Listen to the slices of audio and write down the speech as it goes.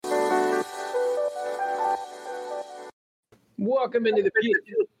Welcome into the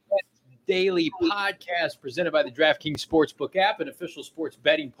PHNX Daily Podcast presented by the DraftKings Sportsbook app, an official sports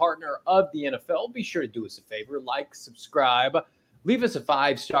betting partner of the NFL. Be sure to do us a favor, like, subscribe, leave us a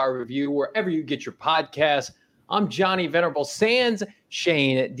 5-star review wherever you get your podcasts. I'm Johnny Venerable Sands.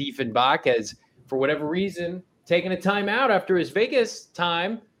 Shane Diefenbach has, for whatever reason, taken a time out after his Vegas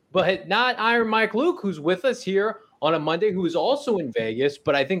time, but not Iron Mike Luke, who's with us here on a Monday, who is also in Vegas.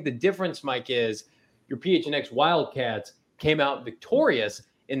 But I think the difference, Mike, is your PHNX Wildcats came out victorious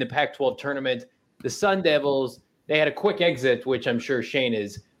in the Pac-12 tournament. The Sun Devils, they had a quick exit, which I'm sure Shane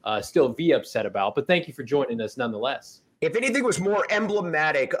is still upset about. But thank you for joining us nonetheless. If anything was more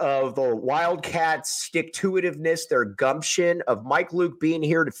emblematic of the Wildcats' stick-to-itiveness, their gumption, of Mike Luke being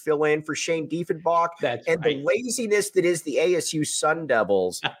here to fill in for Shane Diefenbach, the laziness that is the ASU Sun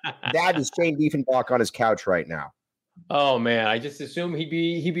Devils, that is Shane Diefenbach on his couch right now. Oh man, I just assume he'd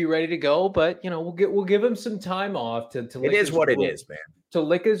be ready to go, but we'll give him some time off to it is what it is, man. To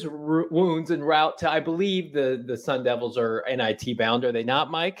lick his wounds en route to, I believe the Sun Devils are NIT bound, are they not,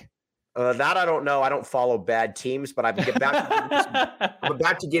 Mike? That I don't know. I don't follow bad teams, but I'm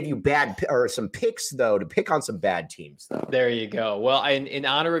about to give you some picks though, to pick on some bad teams though. There you go. Well, in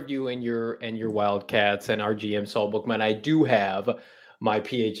honor of you and your Wildcats and our GM Saul Bookman, I do have my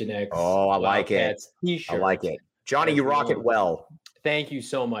PHNX. Oh, I like it. T-shirt. I like it. Johnny, you rock it well. Thank you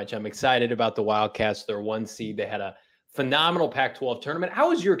so much. I'm excited about the Wildcats. They're 1 seed. They had a phenomenal Pac-12 tournament. How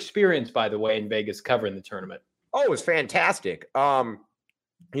was your experience, by the way, in Vegas covering the tournament? Oh, it was fantastic.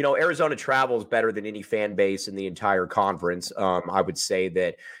 Arizona travels better than any fan base in the entire conference. I would say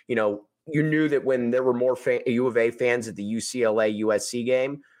that, you knew that when there were more U of A fans at the UCLA USC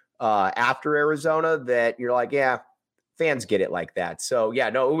game after Arizona, that you're like, yeah, fans get it like that. So,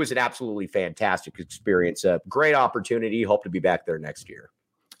 yeah, no, it was an absolutely fantastic experience. A great opportunity. Hope to be back there next year.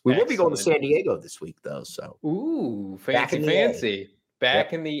 We will be going to San Diego this week, though. So, ooh, fancy.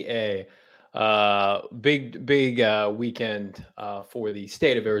 Back in the A. Big weekend for the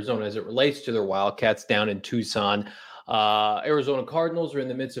state of Arizona as it relates to their Wildcats down in Tucson. Arizona Cardinals are in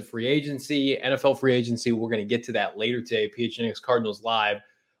the midst of free agency, NFL free agency. We're going to get to that later today, PHNX Cardinals Live.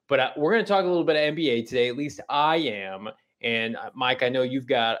 But we're going to talk a little bit of NBA today. At least I am. And Mike, I know you've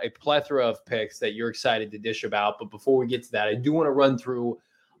got a plethora of picks that you're excited to dish about. But before we get to that, I do want to run through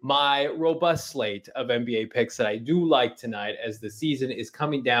my robust slate of NBA picks that I do like tonight as the season is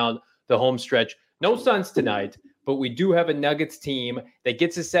coming down the home stretch. No Suns tonight, but we do have a Nuggets team that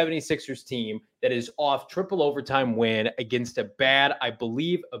gets a 76ers team that is off triple overtime win against a bad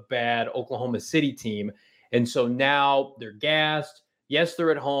Oklahoma City team. And so now they're gassed. Yes,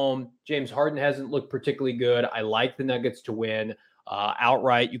 they're at home. James Harden hasn't looked particularly good. I like the Nuggets to win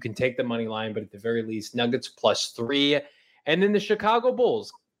outright. You can take the money line, but at the very least, Nuggets +3. And then the Chicago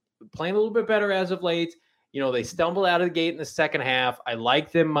Bulls playing a little bit better as of late. They stumbled out of the gate in the second half. I like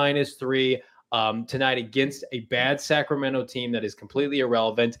them -3 tonight against a bad Sacramento team that is completely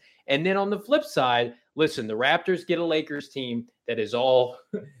irrelevant. And then on the flip side, listen, the Raptors get a Lakers team that is all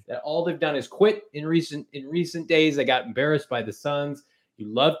they've done is quit in recent days. They got embarrassed by the Suns. You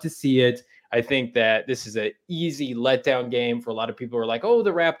love to see it. I think that this is an easy letdown game for a lot of people who are like, oh,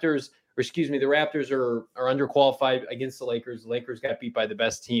 the Raptors are underqualified against the Lakers. The Lakers got beat by the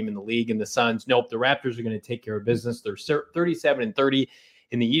best team in the league and the Suns. Nope, the Raptors are going to take care of business. They're 37-30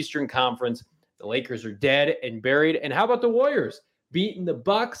 in the Eastern Conference. The Lakers are dead and buried. And how about the Warriors beating the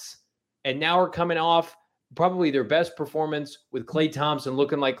Bucks and now are coming off probably their best performance with Klay Thompson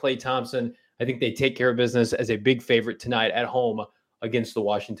looking like Klay Thompson. I think they take care of business as a big favorite tonight at home against the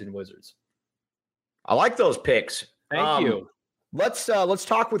Washington Wizards. I like those picks. Thank you. Let's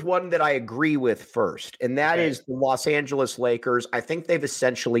talk with one that I agree with first, and that is the Los Angeles Lakers. I think they've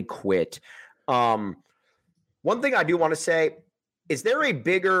essentially quit. One thing I do want to say, is there a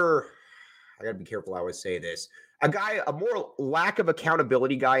bigger – I got to be careful how I say this – a more lack of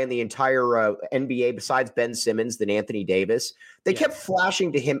accountability guy in the entire NBA besides Ben Simmons than Anthony Davis? They kept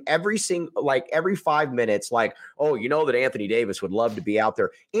flashing to him every 5 minutes, like, oh, that Anthony Davis would love to be out there.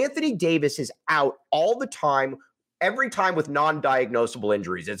 Anthony Davis is out all the time, every time with non-diagnosable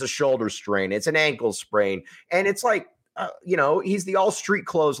injuries. It's a shoulder strain, it's an ankle sprain, and it's like, he's the all street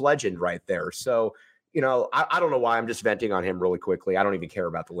clothes legend right there. So, I don't know why I'm just venting on him really quickly. I don't even care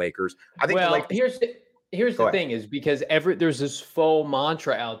about the Lakers. I think Here's the thing is because there's this faux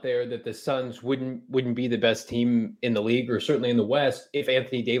mantra out there that the Suns wouldn't be the best team in the league or certainly in the West if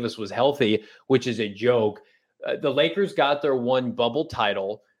Anthony Davis was healthy, which is a joke. The Lakers got their one bubble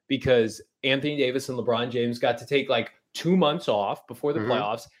title because Anthony Davis and LeBron James got to take like 2 months off before the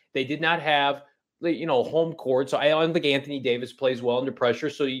playoffs. They did not have home court. So I don't think Anthony Davis plays well under pressure.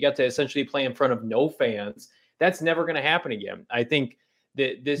 So you got to essentially play in front of no fans. That's never going to happen again. I think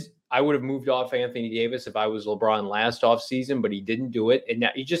that I would have moved off Anthony Davis if I was LeBron last offseason, but he didn't do it. And now,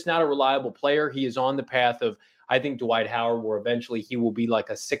 he's just not a reliable player. He is on the path of, I think, Dwight Howard, where eventually he will be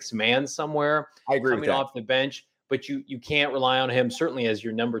like a sixth man somewhere. I agree coming off the bench, but you can't rely on him certainly as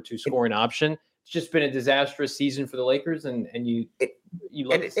your number 2 scoring option. It's just been a disastrous season for the Lakers, and you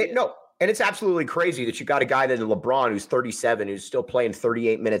love to see it. No. And it's absolutely crazy that you got a guy that LeBron, who's 37, who's still playing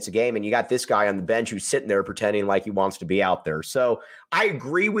 38 minutes a game, and you got this guy on the bench who's sitting there pretending like he wants to be out there. So I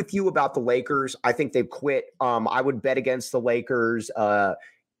agree with you about the Lakers. I think they've quit. I would bet against the Lakers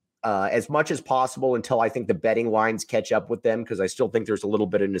as much as possible until I think the betting lines catch up with them, because I still think there's a little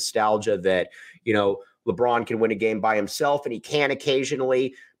bit of nostalgia that, LeBron can win a game by himself, and he can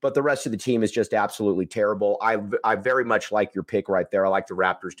occasionally, but the rest of the team is just absolutely terrible. I very much like your pick right there. I like the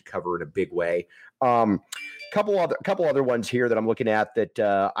Raptors to cover in a big way. Couple other ones here that I'm looking at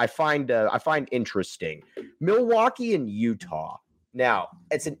that I find interesting. Milwaukee and Utah. Now,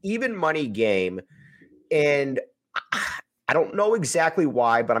 it's an even money game, and I don't know exactly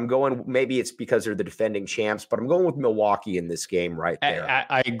why, but I'm going, maybe it's because they're the defending champs, but I'm going with Milwaukee in this game right there.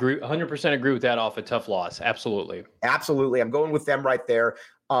 I agree, 100% agree with that off a tough loss. Absolutely. Absolutely. I'm going with them right there.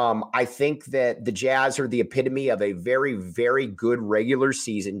 I think that the Jazz are the epitome of a very, very good regular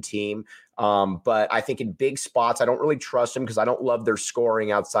season team. But I think in big spots, I don't really trust them because I don't love their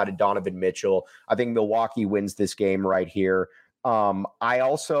scoring outside of Donovan Mitchell. I think Milwaukee wins this game right here. I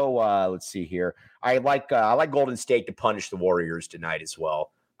also, let's see here. I like Golden State to punish the Warriors tonight as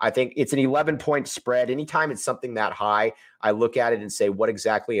well. I think it's an 11-point spread. Anytime it's something that high, I look at it and say, what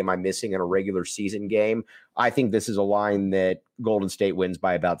exactly am I missing in a regular season game? I think this is a line that Golden State wins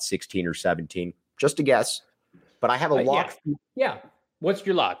by about 16 or 17. Just a guess. But I have a lock. Yeah. What's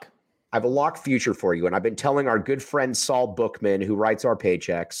your lock? I have a lock future for you. And I've been telling our good friend Saul Bookman, who writes our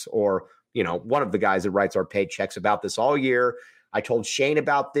paychecks, or one of the guys that writes our paychecks, about this all year. I told Shane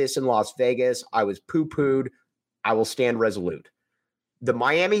about this in Las Vegas. I was poo-pooed. I will stand resolute. The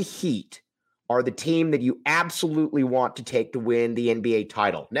Miami Heat are the team that you absolutely want to take to win the NBA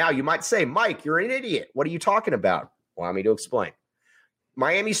title. Now, you might say, Mike, you're an idiot. What are you talking about? Allow me to explain.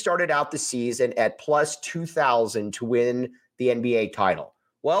 Miami started out the season at plus 2,000 to win the NBA title.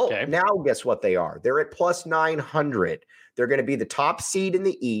 Well, Now guess what they are? They're at plus 900. They're going to be the top seed in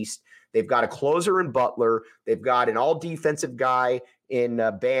the East. They've got a closer in Butler. They've got an all-defensive guy in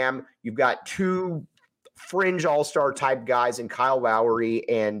Bam. You've got 2 fringe all-star type guys in Kyle Lowry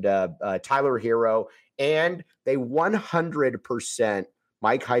and Tyler Hero. And they 100%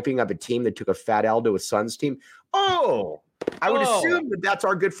 Mike hyping up a team that took a fat L to a Suns team. I would assume that that's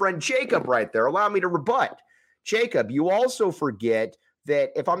our good friend Jacob right there. Allow me to rebut. Jacob, you also forget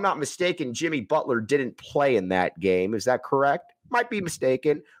that, if I'm not mistaken, Jimmy Butler didn't play in that game. Is that correct? Might be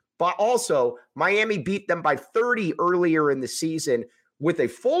mistaken. But also, Miami beat them by 30 earlier in the season with a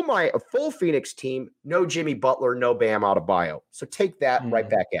full Phoenix team, no Jimmy Butler, no Bam Adebayo. So take that right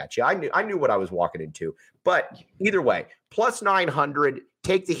back at you. I knew what I was walking into. But either way, plus 900,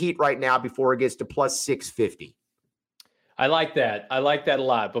 take the Heat right now before it gets to plus 650. I like that. I like that a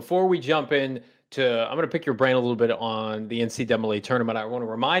lot. Before we jump in, I'm going to pick your brain a little bit on the NCAA tournament. I want to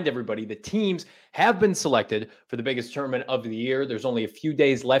remind everybody the teams have been selected for the biggest tournament of the year. There's only a few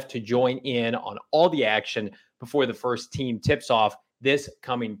days left to join in on all the action before the first team tips off this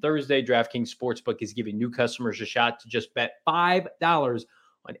coming Thursday. DraftKings Sportsbook is giving new customers a shot to just bet $5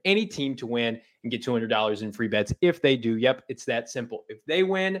 on any team to win and get $200 in free bets if they do. Yep, it's that simple. If they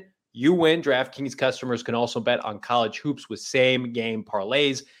win, you win. DraftKings customers can also bet on college hoops with same game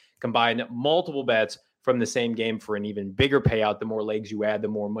parlays. Combine multiple bets from the same game for an even bigger payout. The more legs you add, the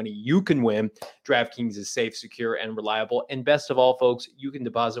more money you can win. DraftKings is safe, secure, and reliable. And best of all, folks, you can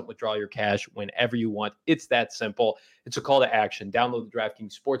deposit and withdraw your cash whenever you want. It's that simple. It's a call to action. Download the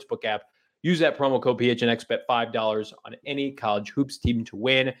DraftKings Sportsbook app. Use that promo code PHNX. Bet $5 on any college hoops team to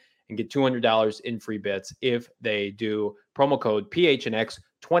win and get $200 in free bets if they do. Promo code PHNX,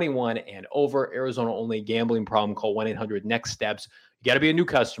 21 and over. Arizona only. Gambling problem, call 1-800-NEXT-STEPS. You got to be a new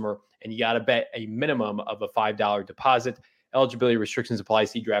customer, and you got to bet a minimum of a $5 deposit. Eligibility restrictions apply.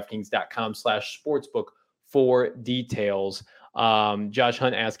 See DraftKings.com/sportsbook for details. Josh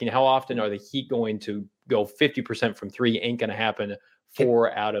Hunt asking, how often are the Heat going to go 50% from 3? Ain't going to happen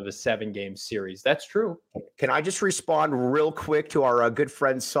 4 out of a 7-game series. That's true. Can I just respond real quick to our good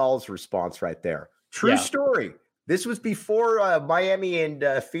friend Saul's response right there? True story. This was before Miami and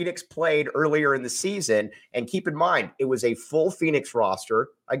Phoenix played earlier in the season. And keep in mind, it was a full Phoenix roster.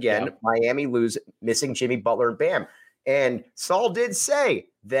 Again, Miami missing Jimmy Butler and Bam. And Saul did say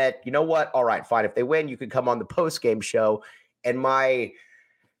that, you know what? All right, fine. If they win, you could come on the post-game show. And my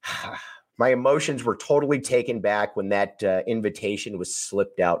My emotions were totally taken back when that invitation was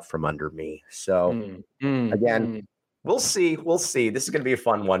slipped out from under me. So again, we'll see. We'll see. This is going to be a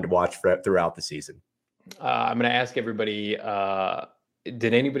fun one to watch throughout the season. I'm going to ask everybody,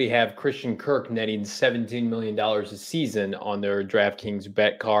 did anybody have Christian Kirk netting $17 million a season on their DraftKings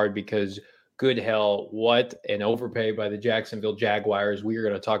bet card? Because good hell, what an overpay by the Jacksonville Jaguars. We are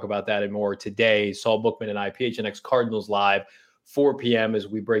going to talk about that and more today. Saul Bookman and I, PHNX Cardinals Live, 4 p.m. as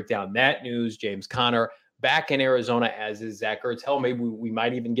we break down that news. James Conner back in Arizona, as is Zach Ertz. Hell, maybe we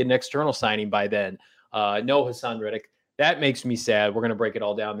might even get an external signing by then. No Hassan Reddick. That makes me sad. We're going to break it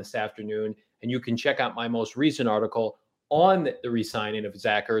all down this afternoon. And you can check out my most recent article on the re-signing of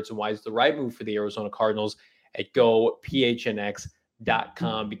Zach Ertz and why it's the right move for the Arizona Cardinals at gophnx.com.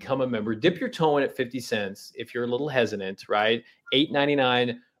 Become a member. Dip your toe in at 50 cents if you're a little hesitant, right?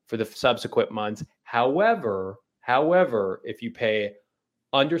 $8.99 for the subsequent months. However, if you pay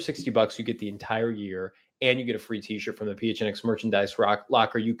under $60, you get the entire year and you get a free t-shirt from the PHNX merchandise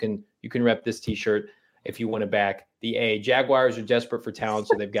locker. You can rep this t-shirt if you want to back the A. Jaguars are desperate for talent,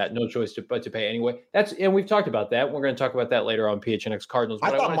 so they've got no choice but to pay anyway. And we've talked about that. We're going to talk about that later on PHNX Cardinals.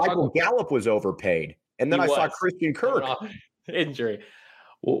 I thought Michael Gallup was overpaid, and then I saw Christian Kirk injury.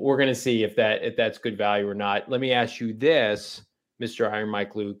 We're going to see if that's good value or not. Let me ask you this, Mr. Iron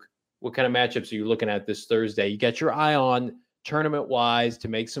Mike Luke. What kind of matchups are you looking at this Thursday? You got your eye on tournament-wise to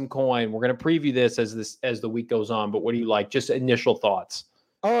make some coin. We're going to preview this as the week goes on, but what do you like? Just initial thoughts.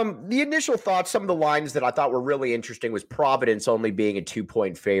 The initial thoughts, some of the lines that I thought were really interesting was Providence only being a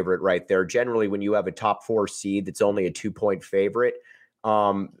 2-point favorite right there. Generally, when you have a top 4 seed that's only a 2-point favorite,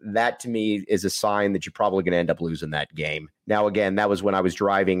 that to me is a sign that you're probably going to end up losing that game. Now, again, that was when I was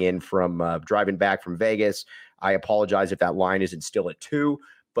driving back from Vegas. I apologize if that line isn't still at 2,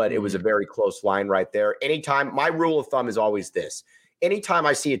 but it was a very close line right there. Anytime, my rule of thumb is always this. Anytime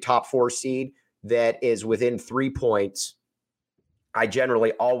I see a top 4 seed that is within 3 points, I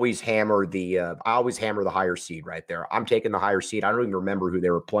generally always hammer the higher seed right there. I'm taking the higher seed. I don't even remember who they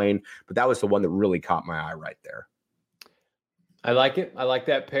were playing, but that was the one that really caught my eye right there. I like it. I like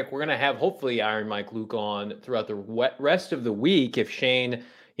that pick. We're going to have hopefully Iron Mike Luke on throughout the rest of the week. If Shane,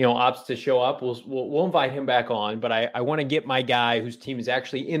 opts to show up, we'll invite him back on. But I want to get my guy whose team is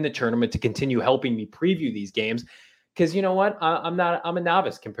actually in the tournament to continue helping me preview these games. Because you know what? I'm a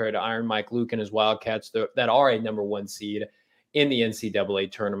novice compared to Iron Mike Luke and his Wildcats that are a number 1 seed in the NCAA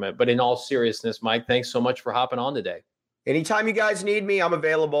tournament. But in all seriousness, Mike, thanks so much for hopping on today. Anytime you guys need me, I'm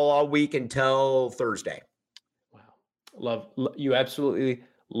available all week until Thursday. Wow. You absolutely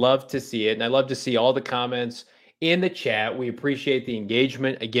love to see it. And I love to see all the comments in the chat. We appreciate the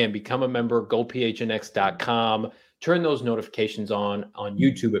engagement. Again, become a member, gophnx.com. Turn those notifications on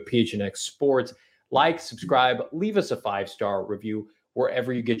YouTube at PHNX Sports. Like, subscribe, leave us a 5-star review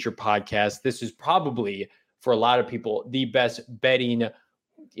wherever you get your podcast. This is probably, for a lot of people, the best betting,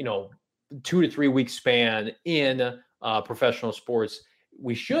 2 to 3 week span in professional sports.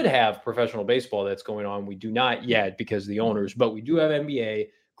 We should have professional baseball that's going on. We do not yet because of the owners, but we do have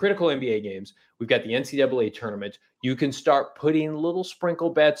critical NBA games. We've got the NCAA tournament. You can start putting little sprinkle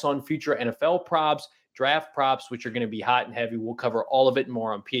bets on future NFL props, draft props, which are going to be hot and heavy. We'll cover all of it and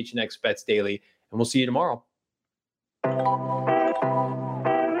more on PHNX Bets Daily, and we'll see you tomorrow.